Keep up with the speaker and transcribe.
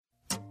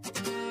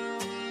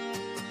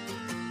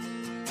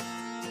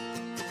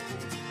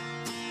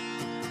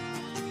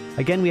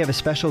Again, we have a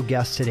special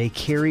guest today,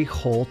 Carrie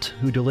Holt,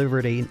 who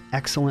delivered an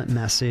excellent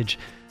message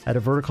at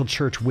a Vertical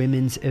Church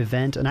women's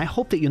event. And I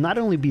hope that you'll not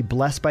only be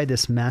blessed by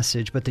this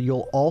message, but that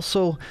you'll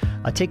also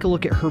take a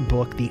look at her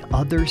book, The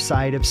Other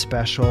Side of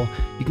Special.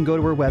 You can go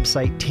to her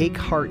website,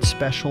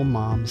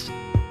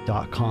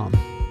 takeheartspecialmoms.com.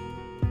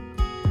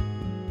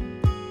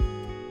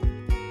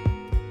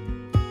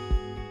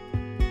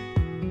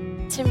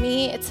 To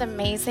me, it's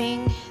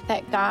amazing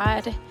that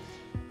God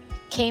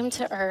came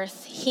to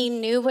earth. He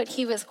knew what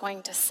he was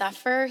going to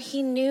suffer.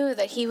 He knew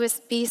that he would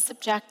be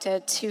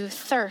subjected to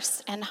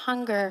thirst and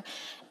hunger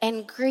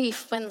and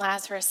grief when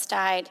Lazarus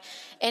died,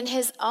 and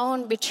his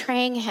own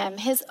betraying him,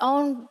 his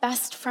own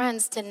best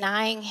friends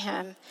denying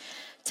him,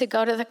 to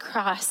go to the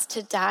cross,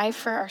 to die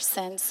for our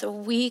sins so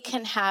we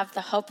can have the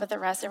hope of the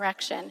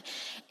resurrection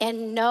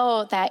and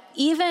know that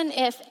even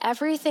if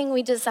everything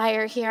we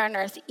desire here on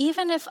earth,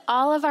 even if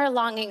all of our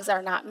longings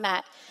are not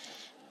met,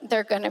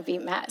 they're going to be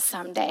met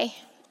someday.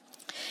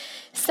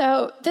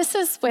 So this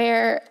is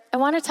where I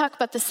want to talk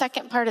about the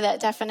second part of that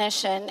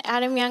definition.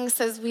 Adam Young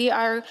says we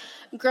are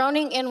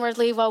groaning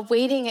inwardly while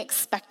waiting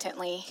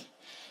expectantly.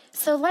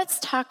 So let's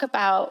talk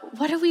about,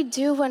 what do we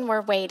do when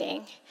we're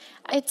waiting?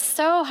 It's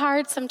so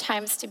hard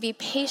sometimes to be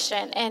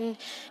patient and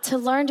to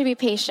learn to be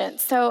patient.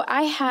 So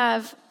I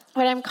have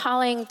what I'm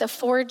calling the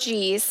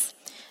 4Gs.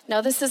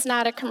 No, this is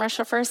not a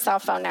commercial for a cell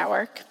phone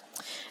network,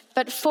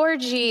 but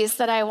 4Gs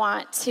that I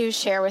want to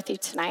share with you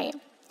tonight.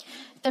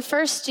 The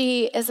first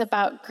G is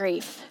about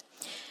grief.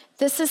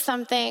 This is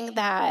something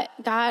that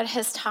God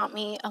has taught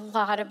me a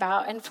lot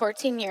about in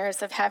 14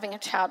 years of having a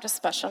child with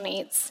special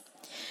needs.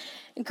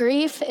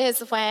 Grief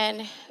is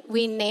when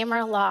we name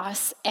our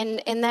loss. And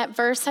in that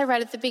verse I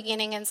read at the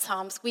beginning in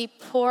Psalms, we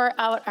pour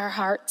out our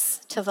hearts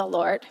to the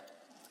Lord.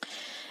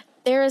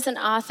 There is an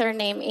author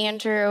named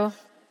Andrew,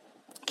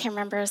 I can't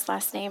remember his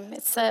last name.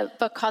 It's a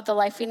book called The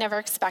Life We Never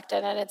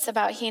Expected, and it's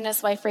about he and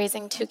his wife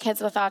raising 2 kids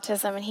with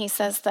autism. And he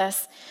says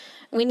this: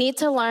 we need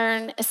to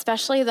learn,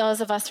 especially those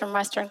of us from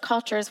Western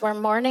cultures where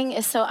mourning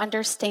is so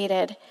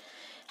understated,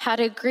 how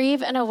to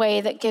grieve in a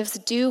way that gives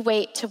due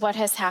weight to what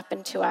has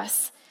happened to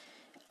us.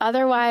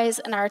 Otherwise,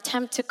 in our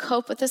attempt to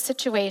cope with the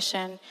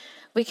situation,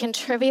 we can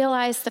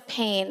trivialize the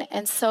pain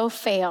and so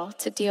fail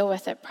to deal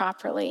with it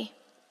properly.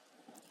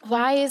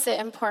 Why is it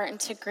important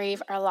to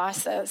grieve our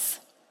losses?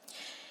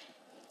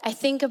 I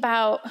think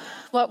about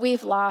what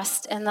we've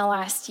lost in the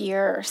last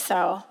year or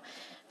so.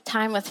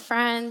 Time with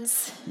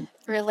friends,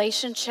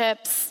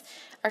 relationships,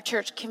 our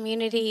church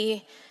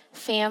community,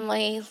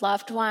 family,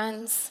 loved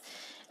ones.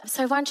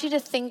 So I want you to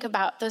think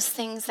about those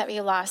things that we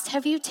lost.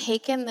 Have you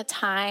taken the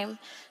time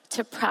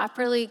to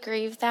properly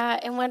grieve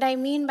that? And what I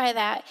mean by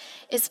that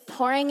is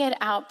pouring it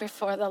out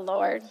before the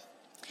Lord,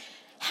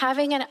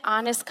 having an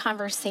honest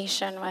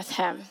conversation with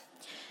him,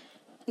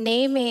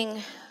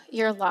 naming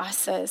your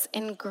losses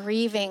and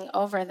grieving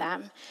over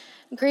them.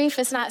 Grief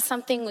is not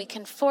something we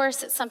can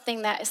force. It's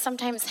something that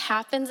sometimes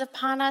happens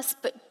upon us.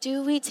 But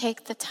do we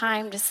take the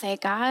time to say,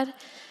 God,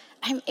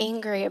 I'm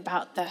angry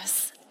about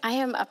this. I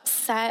am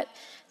upset.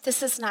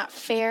 This is not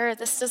fair.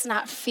 This does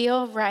not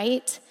feel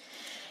right.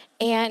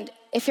 And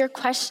if you're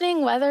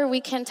questioning whether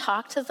we can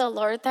talk to the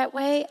Lord that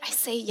way, I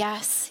say,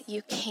 yes,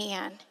 you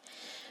can.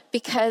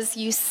 Because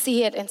you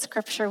see it in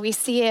Scripture. We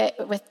see it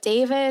with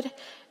David.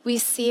 We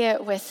see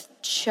it with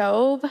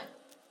Job.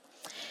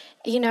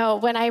 You know,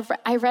 when I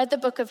read the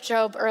book of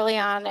Job early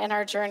on in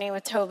our journey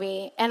with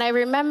Toby, and I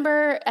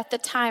remember at the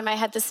time I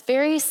had this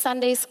very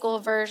Sunday school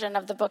version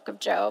of the book of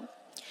Job.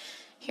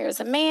 Here's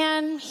a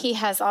man, he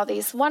has all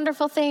these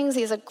wonderful things,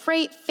 he has a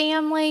great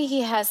family,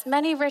 he has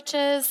many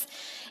riches,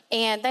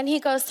 and then he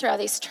goes through all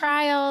these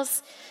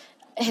trials,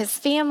 his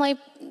family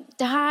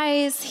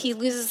dies, he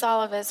loses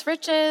all of his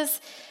riches,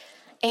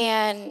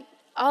 and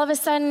all of a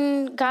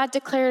sudden God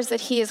declares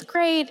that he is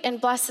great and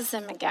blesses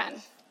him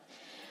again.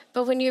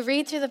 But when you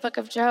read through the book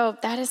of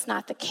Job, that is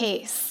not the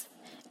case.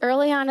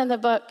 Early on in the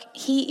book,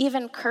 he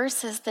even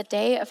curses the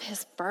day of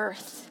his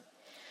birth.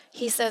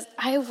 He says,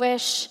 I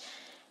wish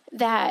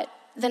that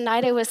the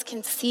night I was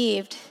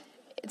conceived,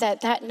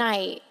 that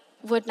night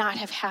would not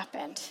have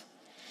happened.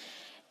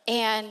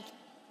 And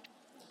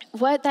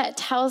what that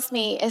tells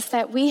me is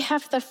that we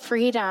have the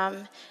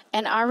freedom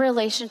in our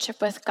relationship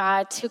with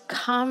God to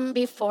come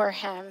before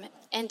him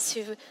and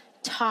to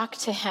talk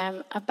to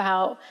him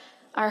about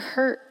our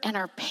hurt and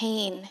our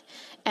pain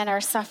and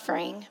our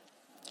suffering.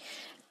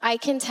 I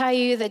can tell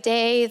you the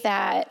day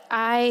that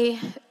I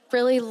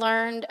really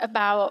learned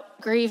about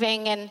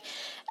grieving, and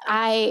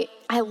I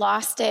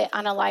lost it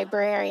on a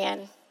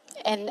librarian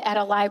and at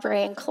a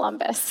library in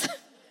Columbus.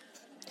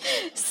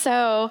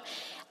 So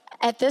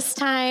at this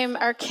time,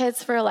 our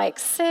kids were like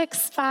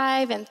 6,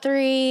 5, and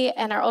 3,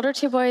 and our older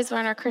 2 boys were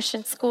in our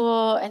Christian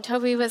school, and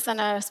Toby was in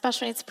a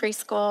special needs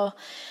preschool.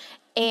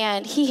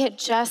 And he had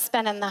just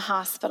been in the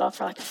hospital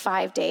for like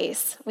 5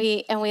 days.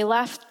 We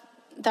left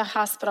the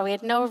hospital. We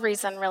had no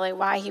reason really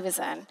why he was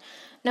in,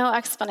 no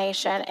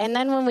explanation. And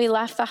then when we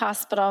left the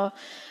hospital,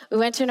 we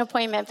went to an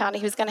appointment, found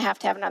he was going to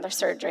have another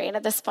surgery. And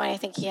at this point, I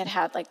think he had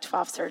had like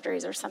 12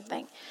 surgeries or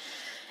something.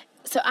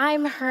 So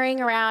I'm hurrying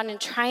around and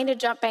trying to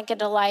jump back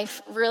into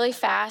life really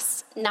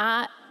fast,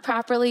 not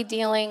properly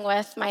dealing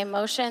with my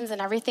emotions and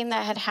everything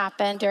that had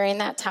happened during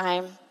that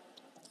time.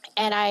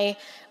 And I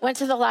went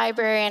to the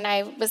library and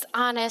I was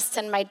honest,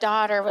 and my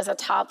daughter was a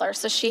toddler,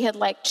 so she had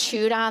like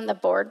chewed on the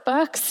board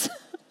books.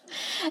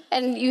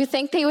 And you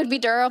think they would be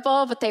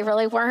durable, but they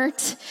really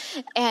weren't.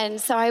 And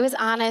so I was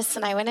honest,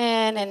 and I went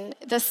in, and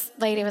this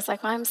lady was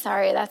like, well, I'm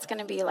sorry, that's going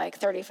to be like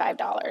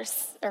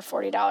 $35 or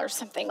 $40,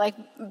 something. Like,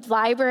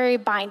 library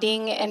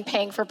binding and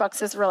paying for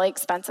books is really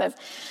expensive.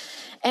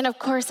 And of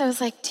course, I was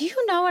like, do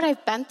you know what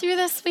I've been through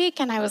this week?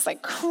 And I was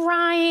like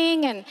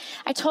crying, and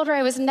I told her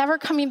I was never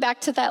coming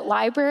back to that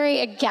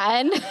library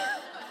again.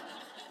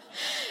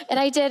 And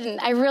I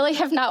didn't. I really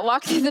have not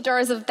walked through the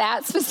doors of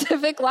that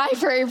specific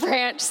library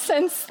branch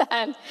since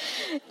then.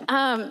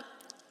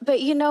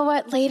 But you know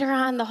what? Later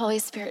on, the Holy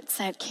Spirit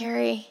said,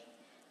 Carrie,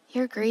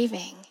 you're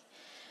grieving.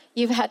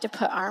 You've had to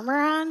put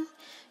armor on.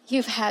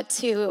 You've had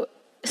to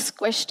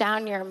squish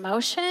down your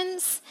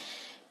emotions.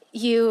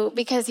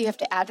 Because you have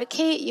to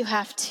advocate, you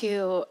have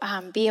to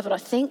be able to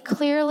think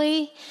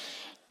clearly.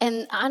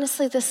 And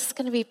honestly, this is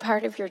going to be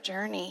part of your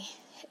journey.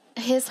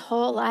 His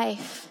whole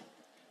life.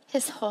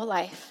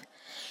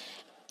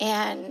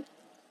 And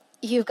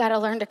you've got to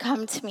learn to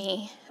come to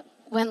me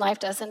when life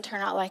doesn't turn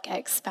out like I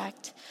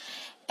expect.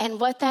 And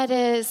what that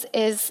is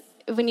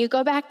when you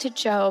go back to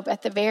Job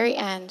at the very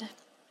end,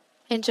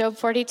 in Job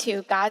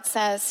 42, God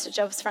says to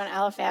Job's friend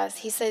Eliphaz,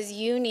 he says,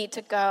 you need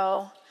to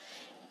go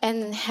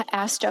and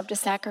ask Job to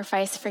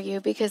sacrifice for you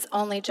because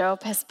only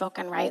Job has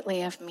spoken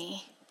rightly of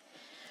me.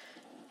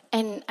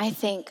 And I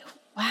think,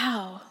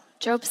 wow,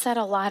 Job said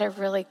a lot of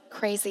really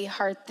crazy,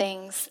 hard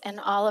things in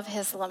all of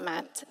his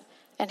lament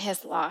and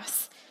his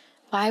loss.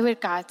 Why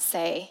would God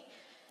say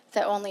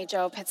that only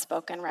Job had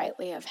spoken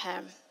rightly of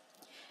him?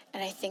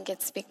 And I think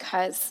it's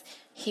because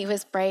he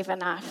was brave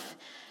enough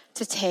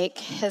to take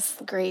his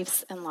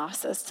griefs and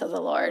losses to the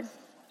Lord.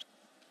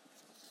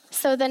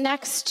 So the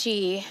next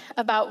G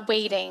about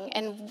waiting,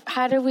 and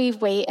how do we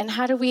wait and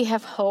how do we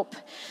have hope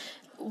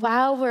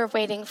while we're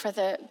waiting for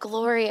the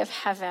glory of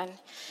heaven?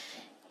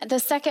 The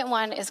second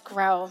one is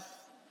grow.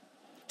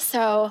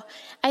 So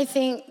I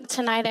think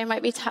tonight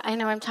I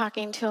know I'm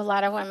talking to a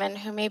lot of women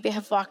who maybe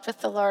have walked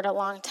with the Lord a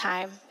long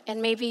time,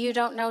 and maybe you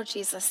don't know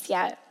Jesus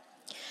yet.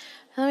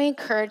 Let me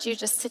encourage you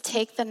just to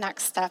take the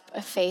next step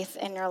of faith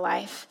in your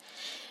life.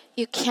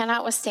 You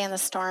cannot withstand the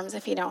storms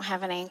if you don't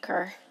have an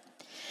anchor.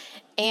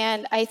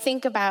 And I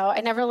think about,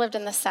 I never lived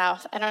in the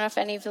South. I don't know if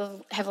any of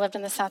you have lived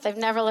in the South. I've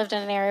never lived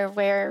in an area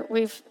where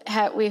we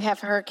have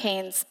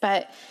hurricanes,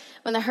 but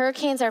when the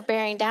hurricanes are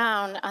bearing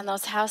down on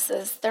those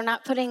houses, they're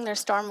not putting their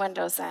storm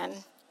windows in.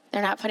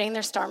 They're not putting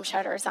their storm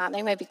shutters on.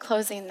 They might be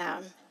closing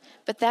them,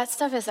 but that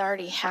stuff has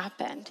already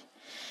happened.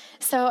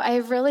 So I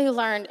really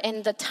learned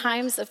in the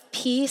times of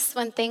peace,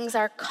 when things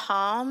are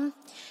calm,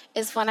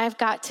 is when I've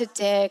got to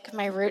dig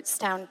my roots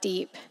down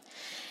deep.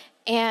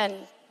 And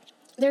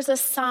there's a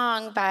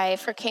song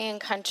for King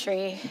and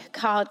Country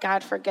called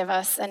God Forgive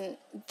Us. And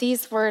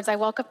these words, I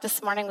woke up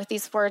this morning with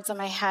these words in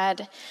my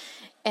head,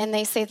 and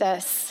they say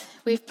this: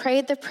 we've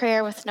prayed the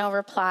prayer with no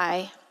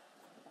reply.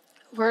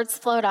 Words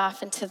flowed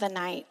off into the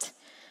night.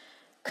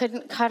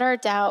 Couldn't cut our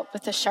doubt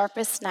with the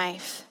sharpest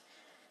knife.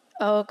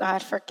 Oh,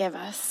 God, forgive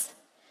us.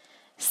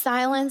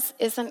 Silence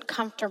isn't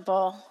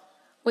comfortable.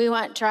 We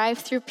want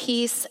drive-through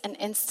peace and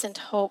instant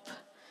hope.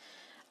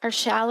 Our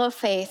shallow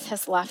faith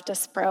has left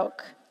us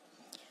broke.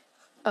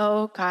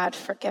 Oh, God,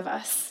 forgive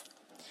us.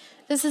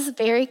 This is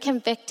very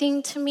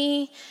convicting to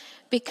me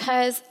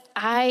because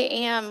I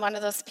am one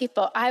of those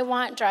people. I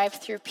want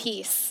drive-through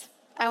peace.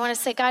 I want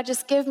to say, God,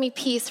 just give me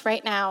peace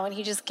right now, and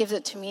he just gives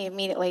it to me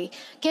immediately.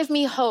 Give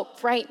me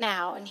hope right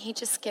now, and he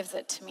just gives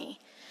it to me.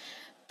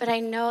 But I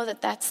know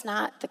that that's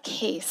not the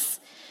case.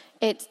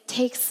 It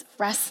takes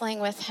wrestling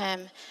with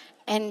him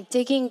and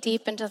digging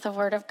deep into the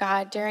Word of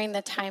God during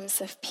the times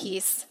of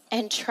peace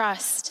and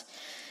trust.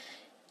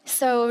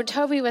 So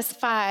Toby was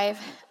 5.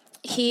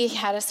 He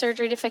had a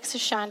surgery to fix a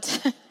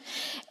shunt.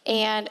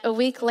 And a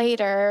week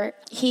later,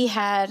 he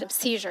had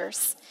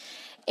seizures.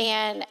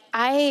 And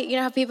you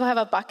know how people have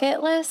a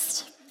bucket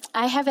list?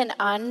 I have an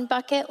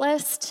unbucket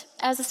list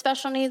as a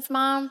special needs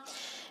mom.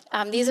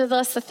 These are the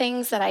list of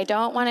things that I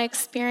don't want to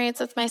experience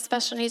with my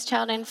special needs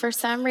child. And for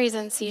some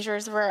reason,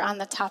 seizures were on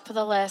the top of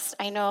the list.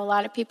 I know a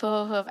lot of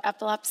people who have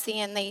epilepsy,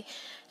 and they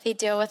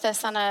deal with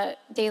this on a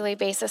daily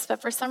basis.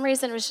 But for some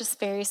reason, it was just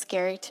very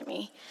scary to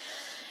me.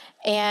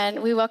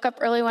 And we woke up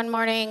early one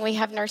morning. We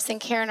have nursing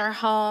care in our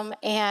home,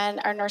 and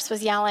our nurse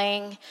was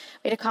yelling.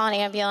 We had to call an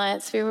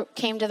ambulance. We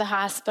came to the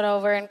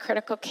hospital. We're in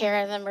critical care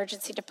in the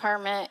emergency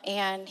department,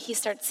 and he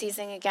starts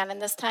seizing again.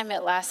 And this time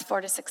it lasts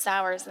 4 to 6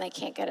 hours, and they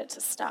can't get it to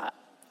stop.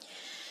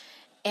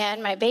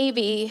 And my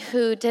baby,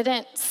 who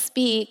didn't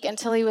speak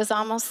until he was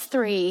almost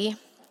 3,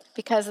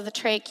 because of the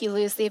trach, you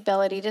lose the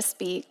ability to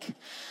speak.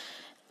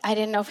 I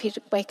didn't know if he'd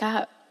wake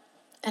up.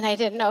 And I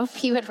didn't know if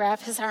he would wrap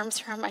his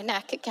arms around my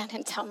neck again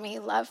and tell me he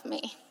loved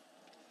me.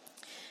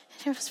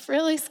 And it was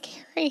really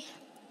scary.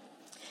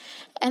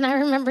 And I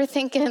remember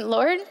thinking,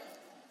 Lord,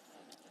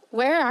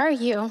 Where are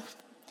you?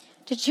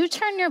 Did you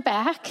turn your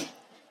back?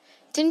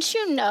 Didn't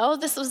you know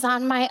this was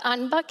on my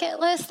unbucket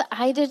list?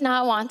 I did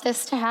not want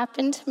this to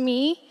happen to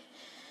me.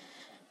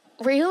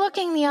 Were you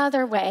looking the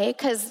other way?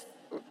 Because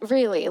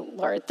really,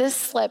 Lord, this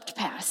slipped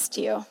past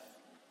you.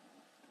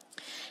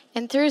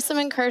 And through some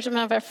encouragement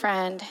of a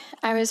friend,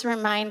 I was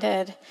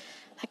reminded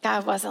that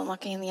God wasn't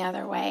looking the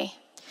other way.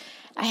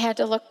 I had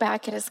to look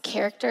back at his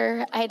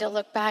character. I had to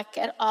look back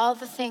at all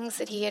the things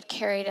that he had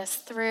carried us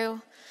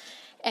through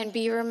and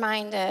be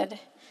reminded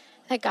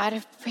that God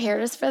had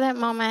prepared us for that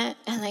moment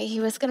and that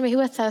he was going to be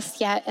with us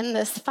yet in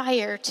this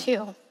fire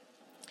too.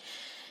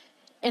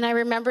 And I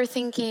remember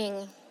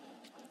thinking,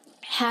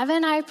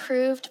 haven't I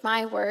proved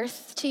my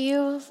worth to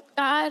you,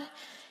 God?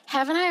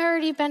 Haven't I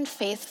already been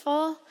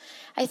faithful?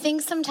 I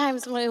think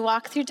sometimes when we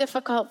walk through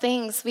difficult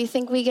things, we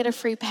think we get a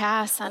free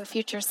pass on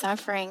future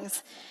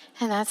sufferings,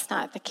 and that's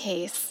not the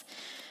case.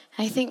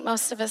 I think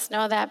most of us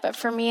know that, but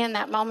for me in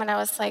that moment, I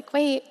was like,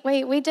 wait,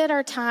 we did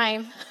our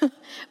time.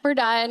 We're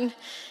done.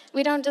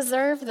 We don't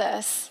deserve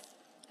this.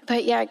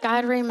 But yet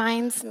God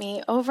reminds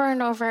me over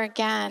and over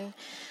again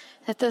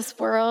that this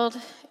world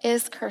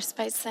is cursed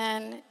by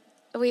sin.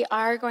 We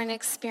are going to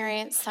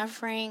experience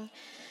suffering.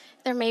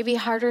 There may be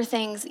harder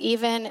things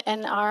even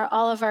in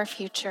all of our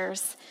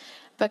futures,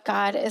 but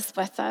God is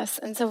with us.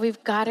 And so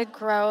we've got to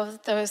grow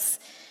those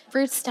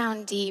roots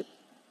down deep.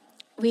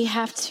 We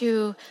have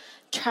to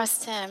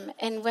trust him.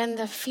 And when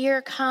the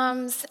fear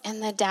comes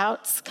and the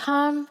doubts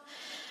come,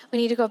 we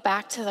need to go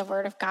back to the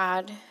Word of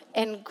God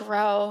and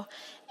grow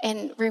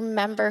and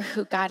remember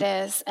who God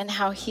is and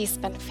how he's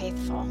been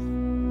faithful.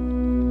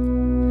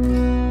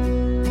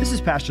 This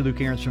is Pastor Luke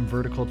Ahrens from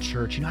Vertical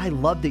Church. I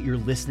love that you're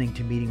listening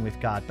to Meeting with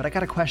God, but I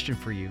got a question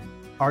for you.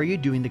 Are you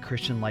doing the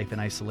Christian life in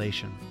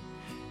isolation?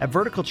 At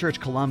Vertical Church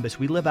Columbus,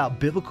 we live out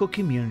biblical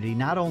community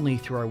not only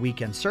through our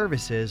weekend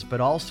services, but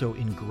also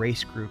in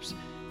grace groups.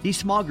 These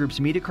small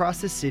groups meet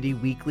across the city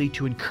weekly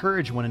to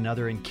encourage one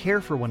another and care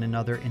for one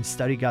another and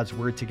study God's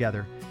Word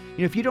together.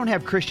 If you don't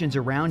have Christians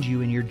around you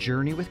in your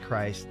journey with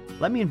Christ,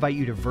 let me invite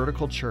you to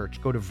Vertical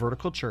Church. Go to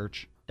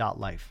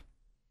verticalchurch.life.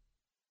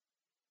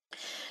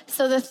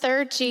 So the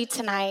third G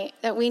tonight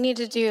that we need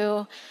to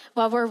do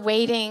while we're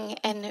waiting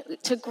and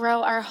to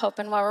grow our hope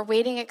and while we're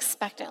waiting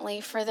expectantly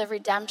for the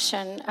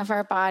redemption of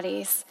our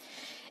bodies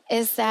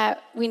is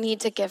that we need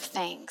to give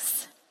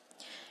thanks.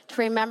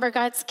 To remember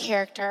God's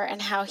character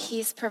and how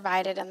he's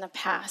provided in the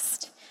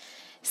past.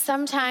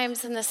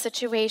 Sometimes in the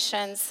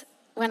situations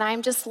when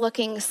I'm just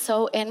looking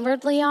so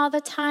inwardly all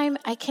the time,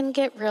 I can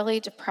get really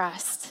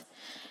depressed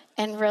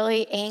and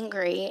really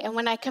angry. And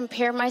when I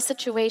compare my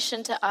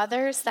situation to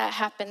others, that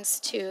happens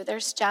too.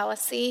 There's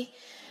jealousy.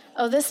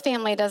 Oh, this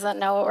family doesn't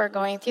know what we're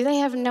going through. They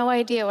have no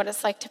idea what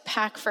it's like to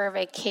pack for a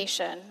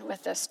vacation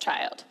with this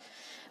child,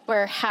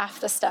 where half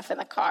the stuff in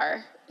the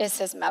car is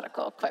his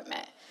medical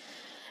equipment.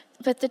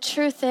 But the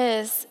truth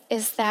is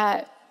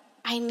that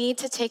I need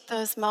to take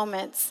those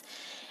moments.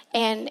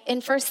 And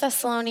in 1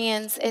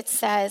 Thessalonians, it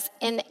says,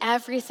 in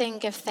everything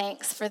give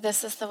thanks, for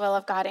this is the will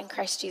of God in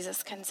Christ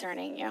Jesus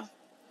concerning you.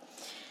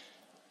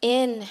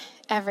 In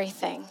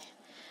everything.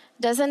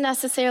 Doesn't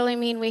necessarily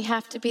mean we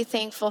have to be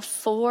thankful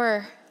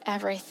for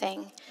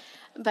everything,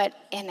 but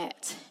in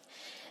it.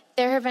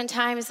 There have been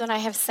times when I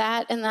have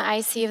sat in the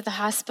ICU of the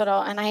hospital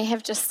and I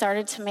have just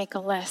started to make a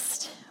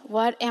list.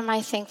 What am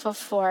I thankful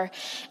for?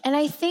 And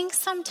I think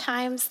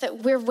sometimes that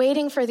we're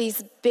waiting for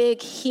these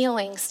big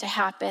healings to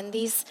happen,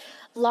 these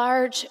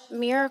large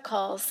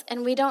miracles,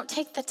 and we don't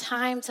take the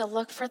time to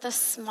look for the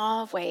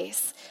small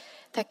ways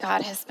that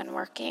God has been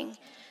working.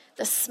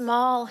 The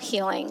small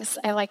healings,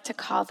 I like to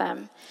call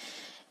them.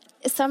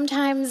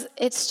 Sometimes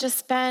it's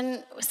just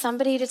been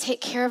somebody to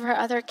take care of our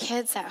other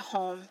kids at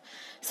home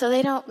so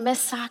they don't miss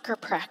soccer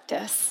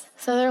practice,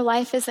 so their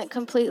life isn't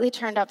completely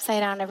turned upside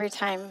down every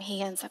time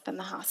he ends up in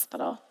the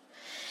hospital.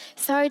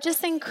 So I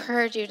just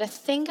encourage you to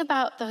think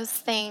about those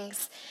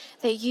things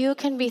that you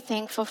can be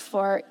thankful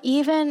for,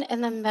 even in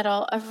the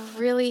middle of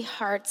really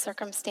hard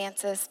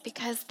circumstances,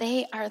 because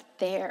they are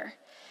there.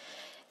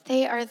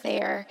 They are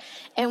there.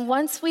 And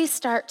once we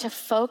start to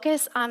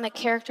focus on the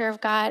character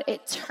of God,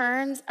 it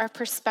turns our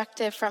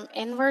perspective from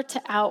inward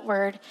to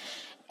outward,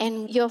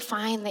 and you'll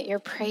find that you're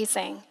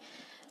praising.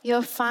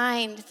 You'll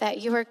find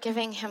that you are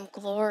giving him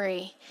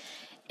glory,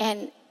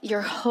 and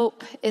your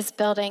hope is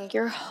building.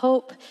 Your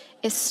hope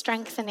is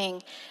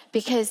strengthening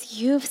because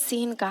you've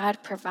seen God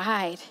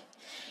provide.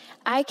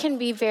 I can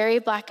be very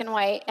black and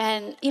white,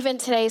 and even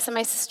today, so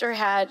my sister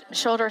had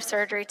shoulder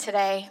surgery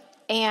today,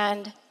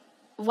 and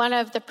one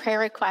of the prayer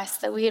requests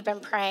that we had been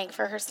praying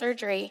for her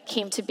surgery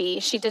came to be,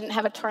 she didn't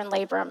have a torn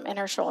labrum in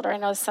her shoulder. I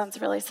know this sounds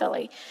really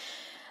silly,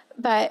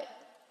 but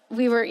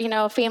we were,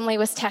 family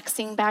was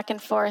texting back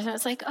and forth, and it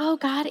was like, oh,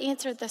 God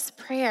answered this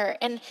prayer.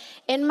 And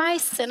in my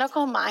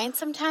cynical mind,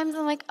 sometimes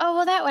I'm like, oh,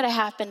 well, that would have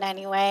happened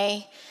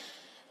anyway.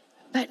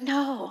 But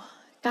no,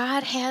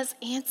 God has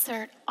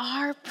answered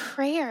our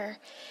prayer.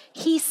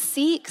 He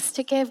seeks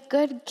to give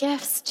good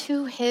gifts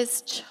to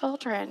his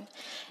children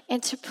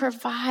and to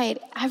provide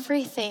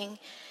everything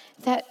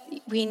that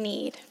we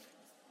need.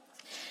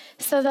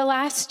 So the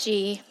last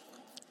G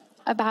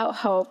about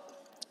hope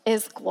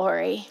is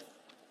glory.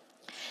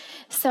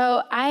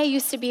 So I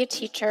used to be a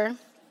teacher,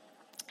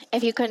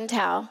 if you couldn't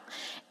tell,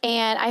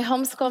 and I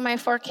homeschool my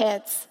 4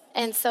 kids.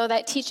 And so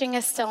that teaching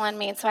is still in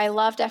me. And so I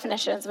love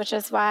definitions, which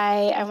is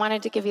why I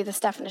wanted to give you this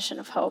definition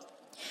of hope.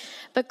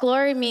 But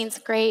glory means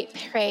great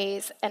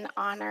praise and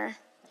honor.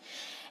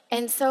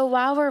 And so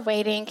while we're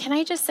waiting, can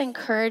I just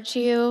encourage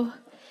you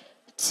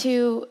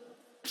to,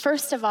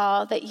 first of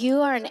all, that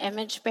you are an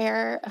image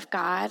bearer of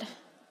God.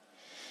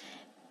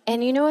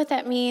 And you know what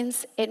that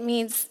means? It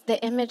means the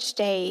image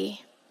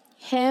Dei,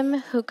 him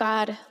who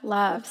God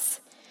loves.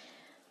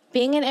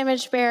 Being an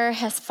image bearer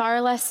has far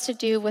less to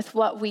do with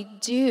what we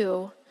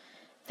do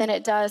than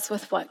it does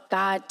with what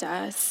God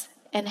does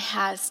and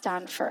has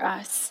done for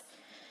us.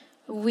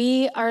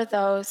 We are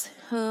those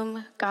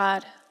whom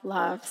God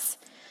loves.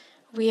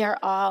 We are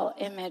all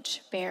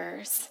image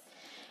bearers.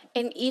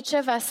 And each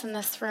of us in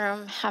this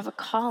room have a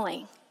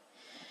calling.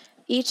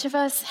 Each of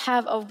us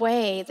have a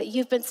way that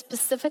you've been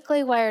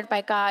specifically wired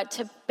by God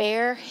to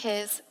bear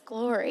his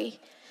glory,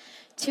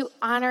 to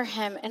honor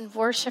him and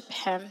worship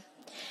him.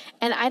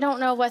 And I don't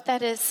know what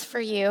that is for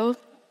you,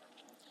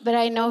 but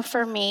I know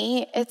for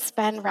me, it's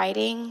been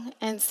writing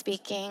and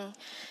speaking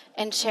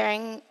and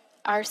sharing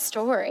our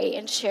story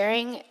and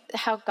sharing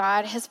how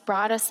God has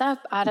brought us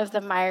up out of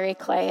the miry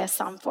clay, as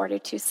Psalm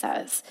 42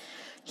 says.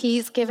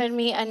 He's given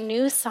me a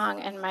new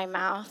song in my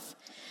mouth.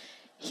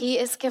 He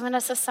has given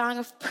us a song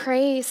of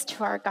praise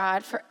to our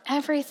God for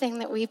everything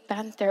that we've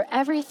been through,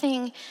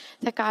 everything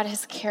that God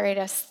has carried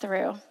us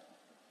through.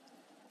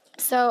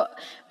 So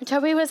when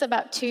Toby was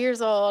about 2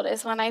 years old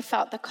is when I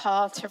felt the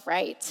call to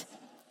write.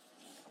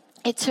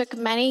 It took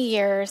many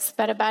years,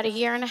 but about 1.5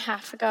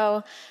 years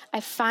ago, I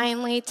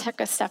finally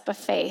took a step of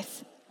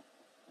faith.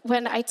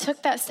 When I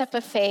took that step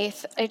of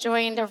faith, I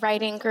joined a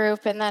writing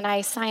group, and then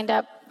I signed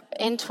up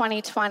in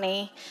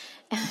 2020.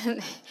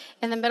 And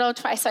in the middle of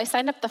so I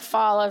signed up the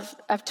fall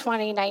of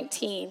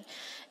 2019.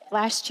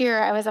 Last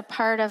year, I was a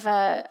part of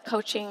a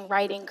coaching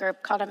writing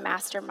group called a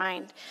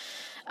mastermind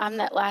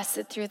that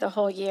lasted through the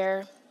whole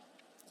year.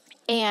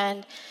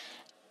 And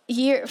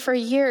for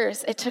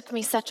years, it took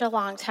me such a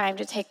long time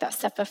to take that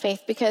step of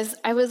faith because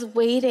I was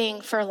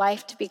waiting for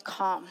life to be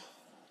calm.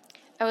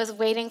 I was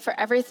waiting for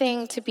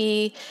everything to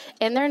be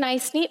in their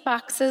nice, neat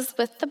boxes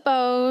with the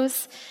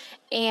bows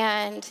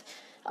and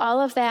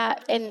all of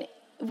that. And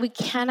we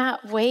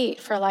cannot wait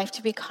for life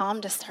to be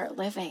calm to start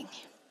living.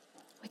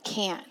 We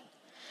can't.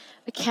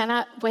 We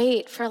cannot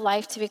wait for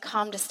life to be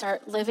calm to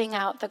start living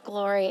out the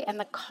glory and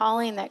the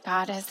calling that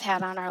God has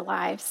had on our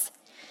lives.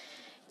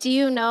 Do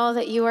you know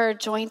that you are a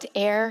joint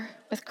heir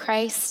with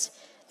Christ,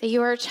 that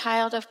you are a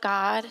child of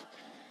God,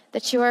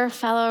 that you are a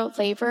fellow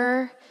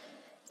laborer,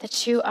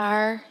 that you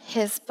are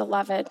his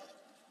beloved?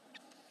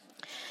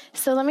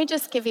 So let me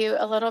just give you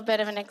a little bit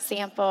of an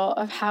example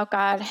of how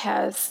God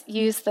has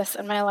used this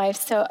in my life.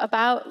 So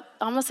about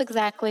almost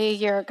exactly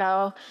 1 year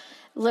ago,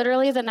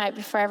 literally the night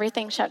before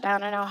everything shut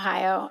down in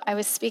Ohio, I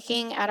was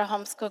speaking at a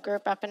homeschool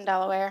group up in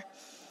Delaware.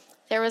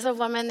 There was a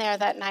woman there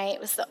that night.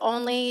 It was the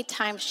only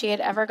time she had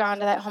ever gone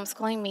to that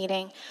homeschooling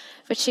meeting,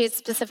 but she had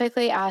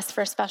specifically asked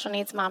for a special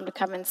needs mom to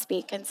come and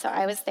speak. And so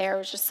I was there. It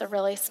was just a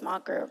really small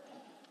group.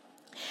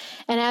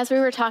 And as we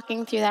were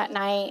talking through that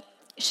night,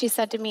 she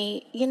said to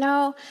me, you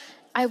know,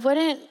 I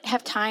wouldn't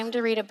have time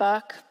to read a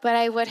book, but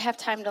I would have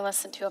time to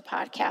listen to a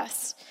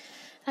podcast.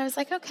 And I was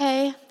like,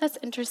 okay, that's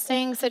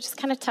interesting. So I just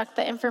kind of tucked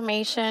the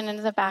information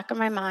into the back of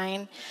my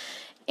mind.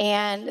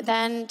 And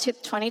then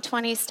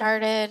 2020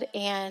 started,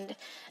 and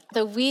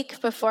the week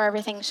before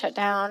everything shut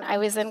down, I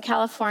was in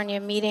California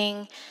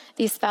meeting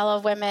these fellow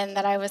women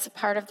that I was a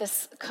part of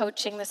this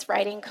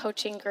writing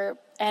coaching group.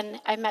 And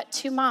I met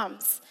 2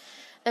 moms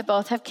that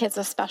both have kids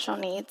with special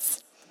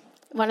needs.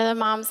 One of the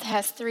moms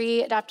has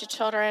 3 adopted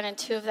children, and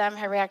 2 of them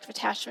have reactive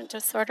attachment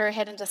disorder,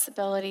 hidden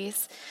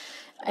disabilities,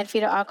 and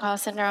fetal alcohol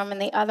syndrome. And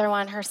the other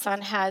one, her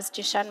son has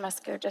Duchenne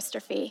muscular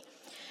dystrophy.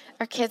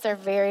 Our kids are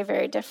very,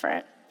 very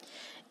different,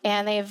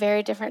 and they have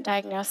very different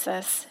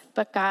diagnoses,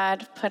 but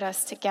God put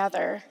us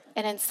together.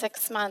 And in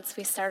 6 months,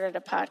 we started a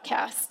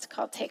podcast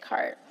called Take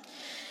Heart.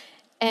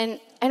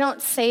 And I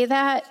don't say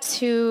that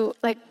to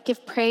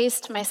give praise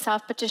to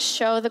myself, but to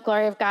show the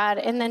glory of God.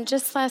 And then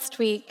just last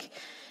week,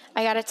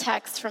 I got a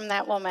text from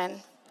that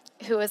woman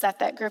who was at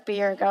that group 1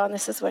 year ago, and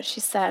this is what she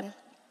said.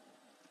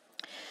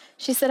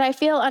 She said, I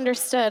feel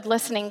understood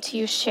listening to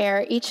you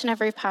share each and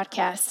every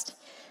podcast.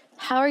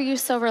 How are you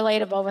so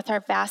relatable with our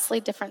vastly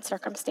different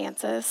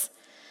circumstances?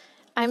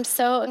 I'm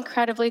so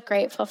incredibly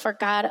grateful for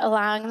God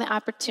allowing the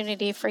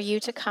opportunity for you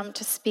to come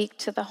to speak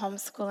to the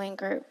homeschooling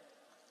group.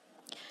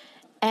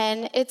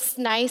 And it's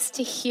nice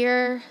to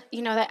hear,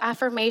 that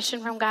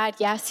affirmation from God.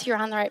 Yes, you're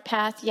on the right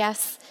path.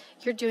 Yes,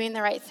 you're doing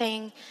the right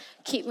thing.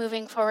 Keep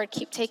moving forward.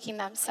 Keep taking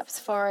them steps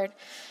forward.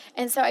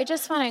 And so I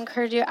just want to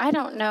encourage you. I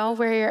don't know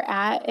where you're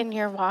at in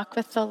your walk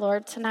with the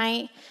Lord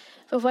tonight,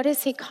 but what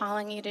is he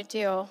calling you to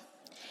do?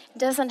 It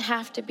doesn't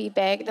have to be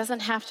big. It doesn't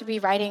have to be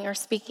writing or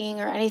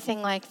speaking or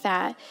anything like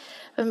that.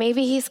 But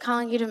maybe he's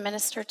calling you to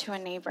minister to a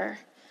neighbor.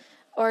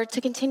 or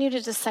to continue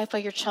to disciple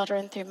your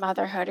children through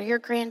motherhood, or your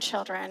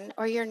grandchildren,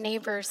 or your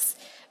neighbors,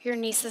 your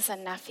nieces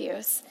and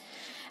nephews.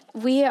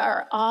 We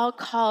are all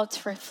called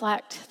to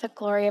reflect the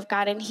glory of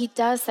God, and he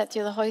does that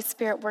through the Holy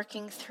Spirit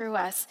working through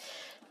us.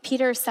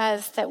 Peter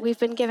says that we've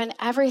been given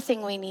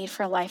everything we need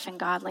for life and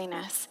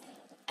godliness.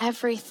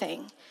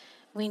 Everything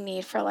we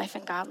need for life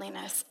and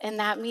godliness. And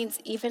that means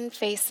even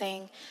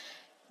facing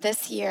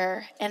this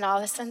year and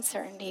all this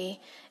uncertainty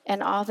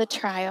and all the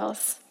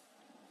trials.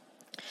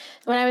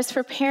 When I was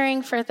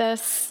preparing for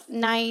this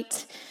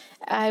night,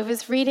 I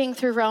was reading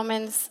through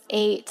Romans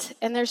 8,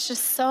 and there's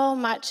just so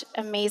much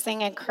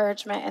amazing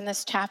encouragement in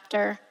this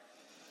chapter.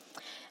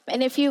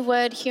 And if you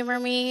would humor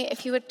me,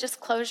 if you would just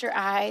close your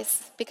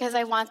eyes, because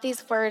I want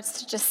these words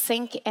to just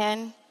sink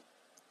in.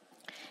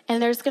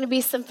 And there's going to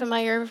be some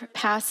familiar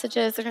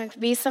passages, there's going to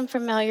be some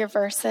familiar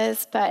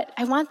verses, but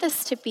I want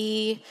this to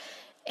be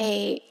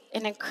an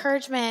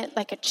encouragement,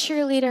 like a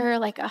cheerleader,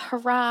 like a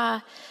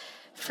hurrah,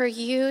 for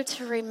you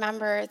to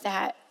remember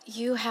that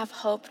you have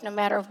hope no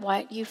matter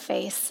what you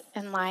face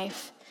in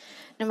life,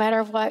 no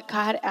matter what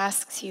God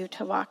asks you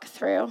to walk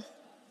through.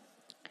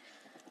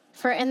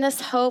 For in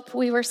this hope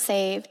we were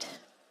saved.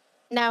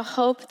 Now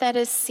hope that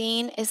is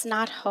seen is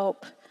not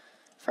hope,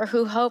 for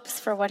who hopes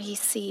for what he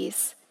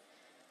sees?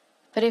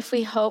 But if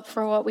we hope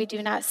for what we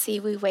do not see,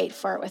 we wait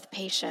for it with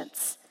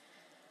patience.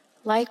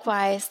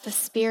 Likewise, the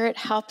Spirit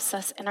helps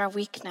us in our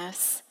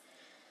weakness.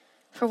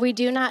 For we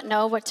do not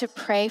know what to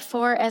pray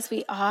for as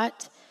we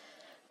ought,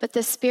 but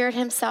the Spirit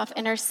himself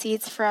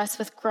intercedes for us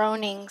with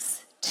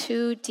groanings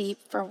too deep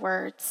for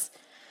words.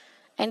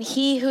 And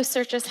he who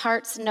searches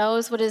hearts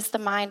knows what is the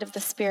mind of the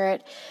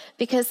Spirit,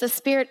 because the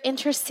Spirit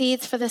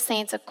intercedes for the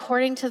saints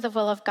according to the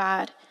will of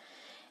God.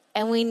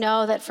 And we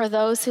know that for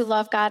those who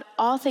love God,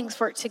 all things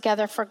work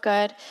together for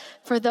good,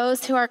 for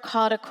those who are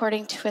called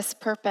according to his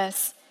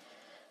purpose.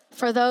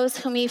 For those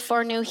whom he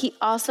foreknew, he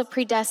also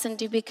predestined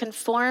to be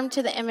conformed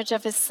to the image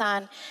of his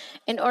Son,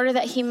 in order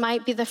that he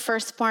might be the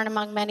firstborn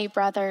among many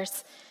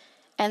brothers.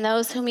 And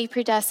those whom he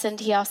predestined,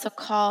 he also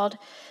called.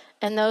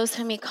 And those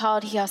whom he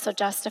called, he also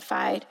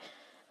justified.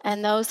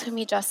 And those whom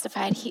he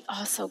justified, he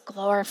also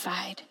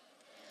glorified.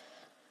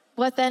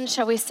 What then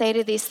shall we say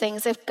to these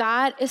things? If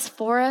God is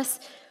for us,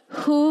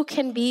 who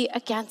can be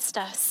against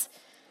us?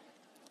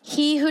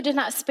 He who did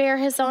not spare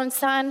his own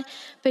Son,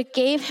 but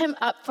gave him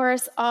up for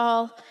us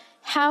all,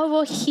 how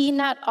will he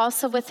not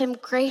also with him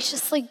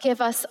graciously give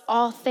us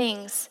all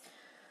things?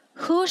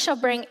 Who shall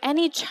bring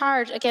any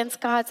charge against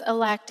God's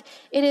elect?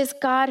 It is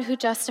God who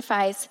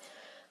justifies.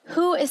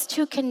 Who is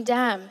to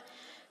condemn?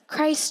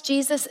 Christ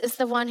Jesus is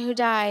the one who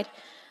died.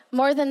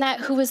 More than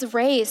that, who was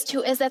raised,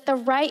 who is at the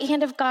right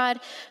hand of God,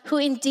 who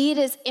indeed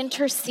is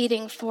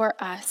interceding for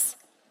us.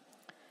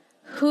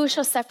 Who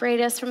shall separate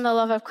us from the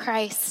love of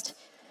Christ?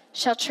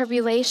 Shall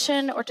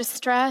tribulation or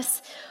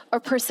distress or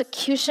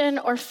persecution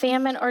or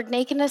famine or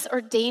nakedness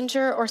or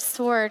danger or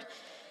sword?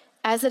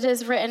 As it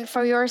is written,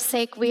 for your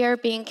sake we are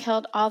being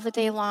killed all the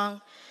day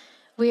long.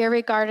 We are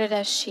regarded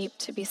as sheep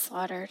to be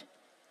slaughtered.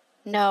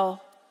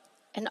 No,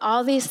 in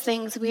all these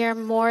things we are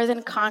more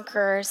than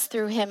conquerors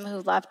through him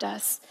who loved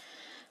us.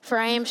 For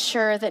I am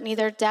sure that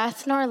neither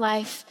death nor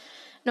life,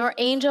 nor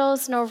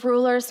angels, nor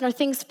rulers, nor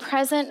things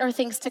present, nor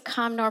things to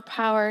come, nor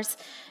powers,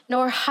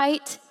 nor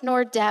height,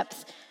 nor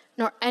depth,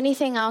 nor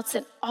anything else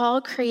in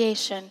all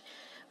creation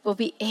will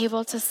be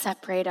able to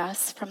separate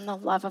us from the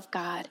love of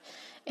God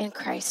in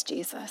Christ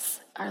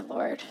Jesus, our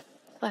Lord.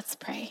 Let's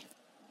pray.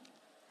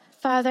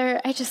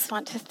 Father, I just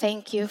want to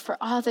thank you for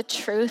all the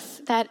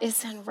truth that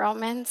is in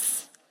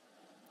Romans,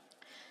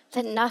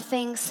 that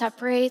nothing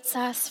separates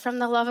us from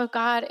the love of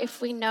God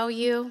if we know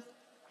you.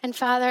 And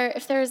Father,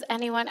 if there is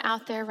anyone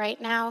out there right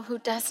now who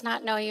does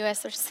not know you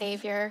as their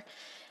Savior,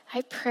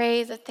 I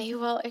pray that they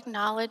will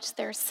acknowledge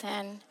their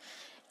sin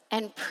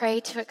and pray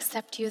to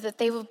accept you, that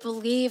they will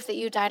believe that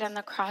you died on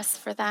the cross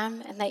for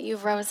them and that you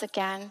rose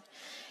again,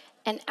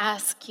 and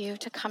ask you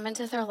to come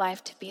into their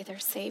life to be their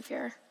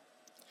Savior.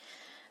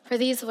 For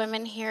these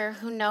women here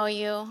who know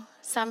you,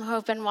 some who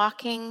have been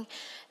walking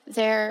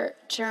their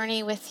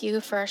journey with you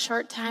for a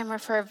short time or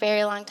for a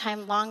very long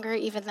time, longer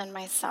even than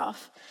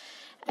myself,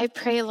 I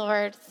pray,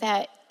 Lord,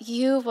 that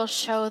you will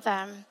show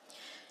them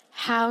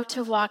how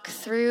to walk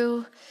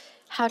through,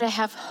 how to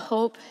have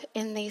hope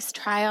in these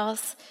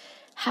trials,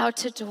 how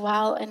to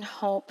dwell in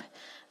hope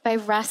by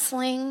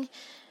wrestling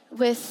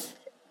with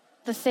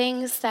the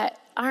things that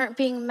aren't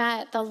being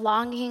met, the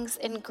longings,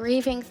 and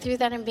grieving through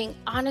that and being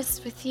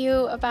honest with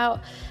you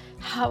about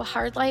how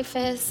hard life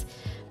is,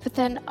 but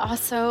then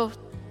also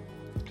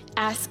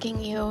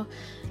asking you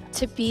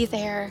to be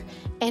there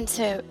and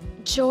to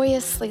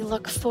joyously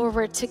look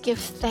forward, to give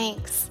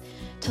thanks,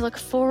 to look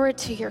forward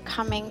to your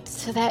coming,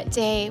 to that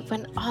day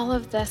when all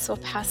of this will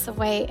pass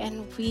away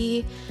and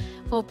we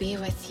will be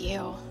with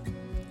you.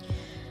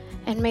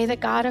 And may the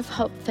God of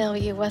hope fill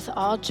you with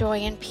all joy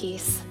and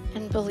peace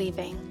in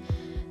believing,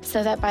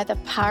 so that by the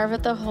power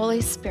of the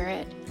Holy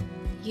Spirit,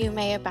 you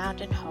may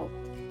abound in hope.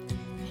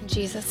 In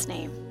Jesus'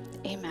 name,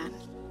 amen.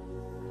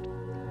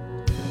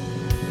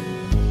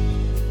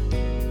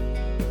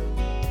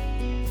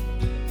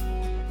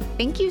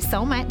 Thank you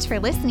so much for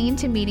listening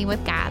to Meeting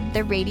with God,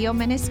 the radio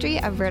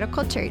ministry of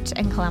Vertical Church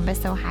in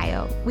Columbus,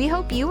 Ohio. We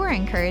hope you were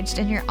encouraged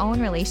in your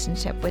own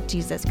relationship with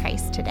Jesus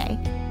Christ today.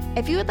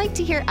 If you would like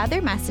to hear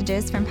other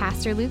messages from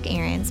Pastor Luke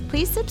Ahrens,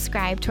 please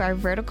subscribe to our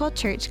Vertical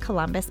Church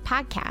Columbus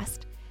podcast.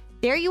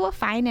 There you will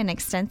find an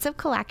extensive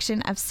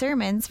collection of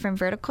sermons from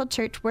Vertical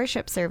Church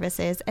worship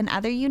services and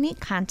other unique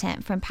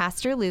content from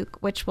Pastor Luke,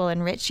 which will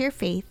enrich your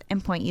faith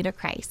and point you to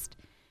Christ.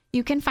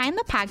 You can find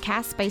the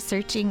podcast by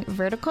searching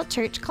Vertical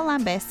Church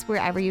Columbus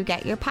wherever you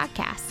get your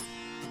podcasts.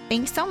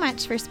 Thanks so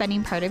much for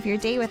spending part of your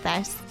day with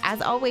us.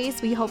 As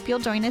always, we hope you'll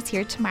join us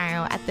here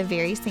tomorrow at the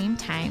very same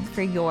time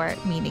for your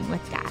Meeting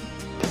with God.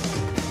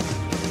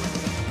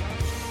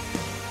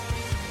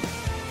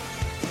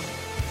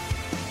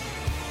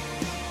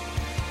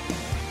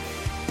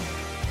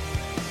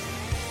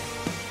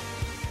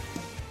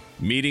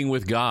 Meeting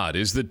with God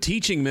is the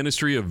teaching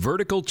ministry of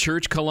Vertical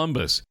Church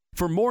Columbus.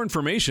 For more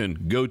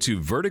information, go to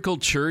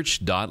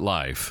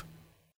verticalchurch.life.